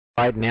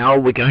Right now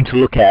we're going to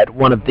look at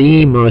one of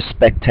the most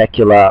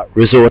spectacular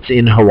resorts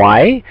in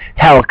Hawaii,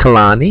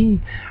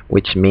 Halekulani,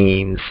 which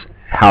means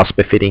house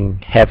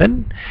befitting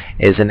heaven.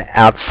 Is an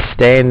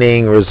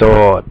outstanding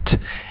resort.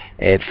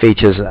 It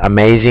features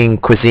amazing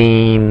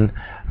cuisine,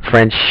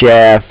 French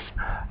chef,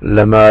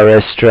 Le Mur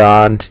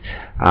restaurant,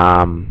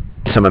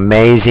 some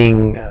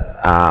amazing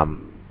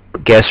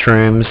guest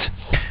rooms,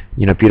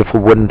 beautiful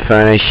wooden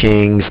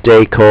furnishings,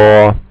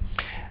 decor,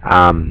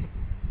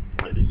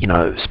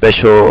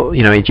 special,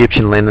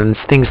 Egyptian linens,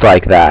 things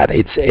like that.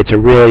 It's a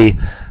really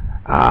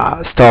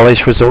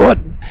stylish resort,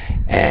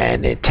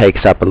 and it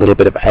takes up a little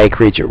bit of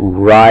acreage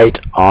right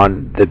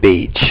on the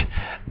beach.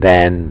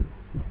 Then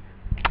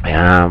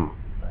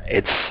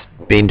it's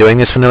been doing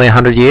this for nearly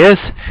 100 years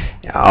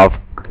of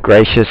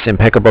gracious,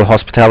 impeccable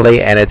hospitality,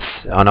 and it's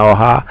on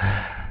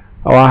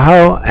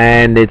Oahu,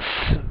 and it's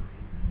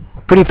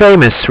pretty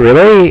famous,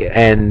 really.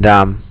 And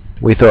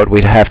we thought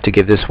we'd have to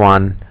give this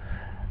one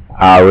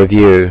a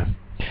review.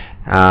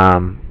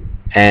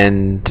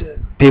 And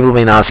people have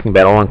been asking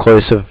about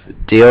all-inclusive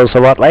deals a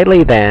lot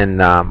lately. Then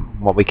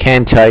what we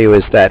can tell you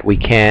is that we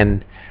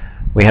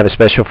have a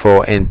special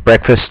for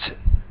breakfast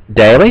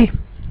daily.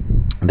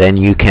 Then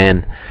you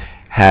can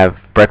have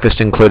breakfast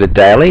included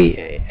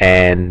daily,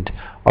 and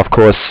of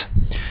course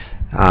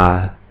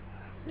the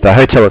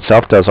hotel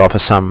itself does offer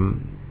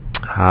some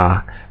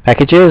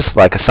packages,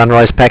 like a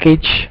sunrise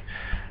package,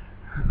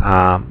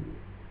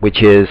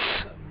 which is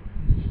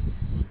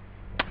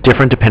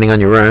different depending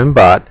on your room,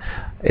 but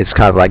it's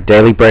kind of like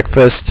daily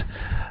breakfast,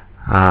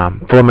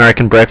 full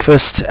American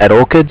breakfast at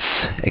Orchids,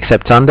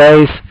 except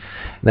Sundays.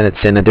 Then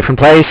it's in a different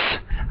place.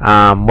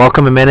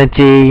 Welcome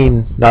amenity,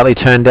 nightly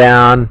turn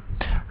down,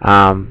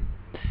 and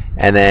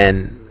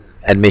then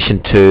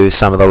admission to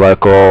some of the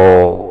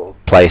local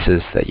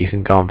places that you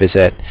can go and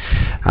visit.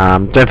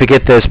 Don't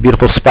forget there's a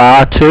beautiful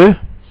spa too,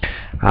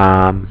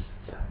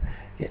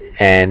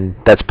 and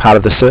that's part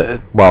of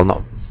the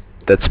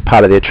that's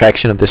part of the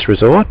attraction of this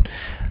resort.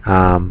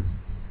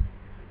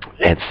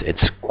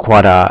 It's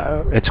quite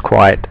a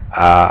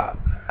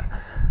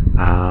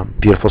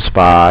beautiful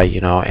spa,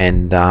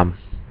 and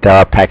there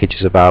are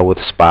packages available with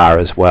spa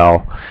as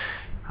well.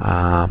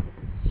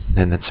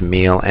 And that's a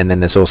meal, and then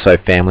there's also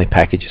family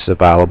packages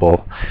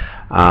available.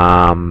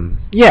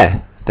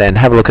 Then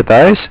have a look at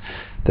those.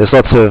 There's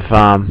lots of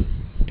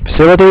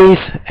facilities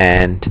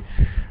and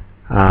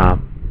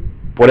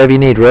whatever you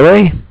need,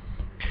 really.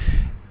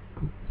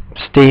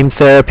 Steam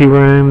therapy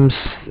rooms,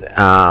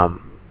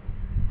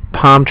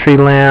 palm tree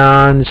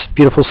lounge,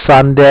 beautiful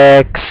sun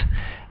decks,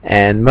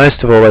 and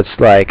most of all, it's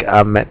like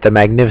the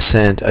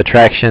magnificent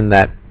attraction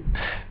that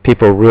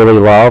people really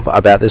love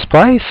about this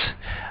place.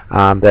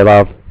 They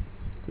love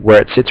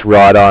where it sits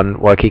right on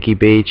Waikiki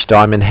Beach,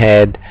 Diamond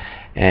Head,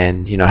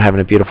 and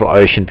having a beautiful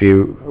ocean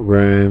view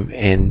room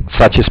in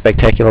such a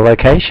spectacular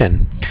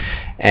location.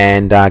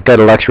 And go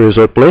to Luxury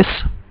Resort Bliss.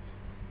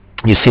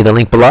 You see the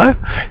link below,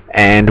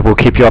 and we'll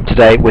keep you up to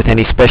date with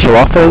any special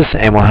offers,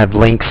 and we'll have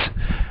links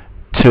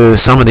to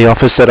some of the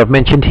offers that I've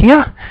mentioned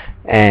here,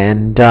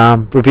 and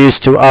reviews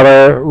to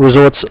other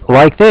resorts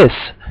like this.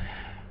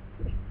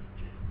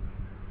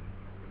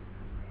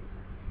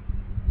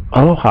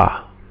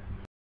 Aloha.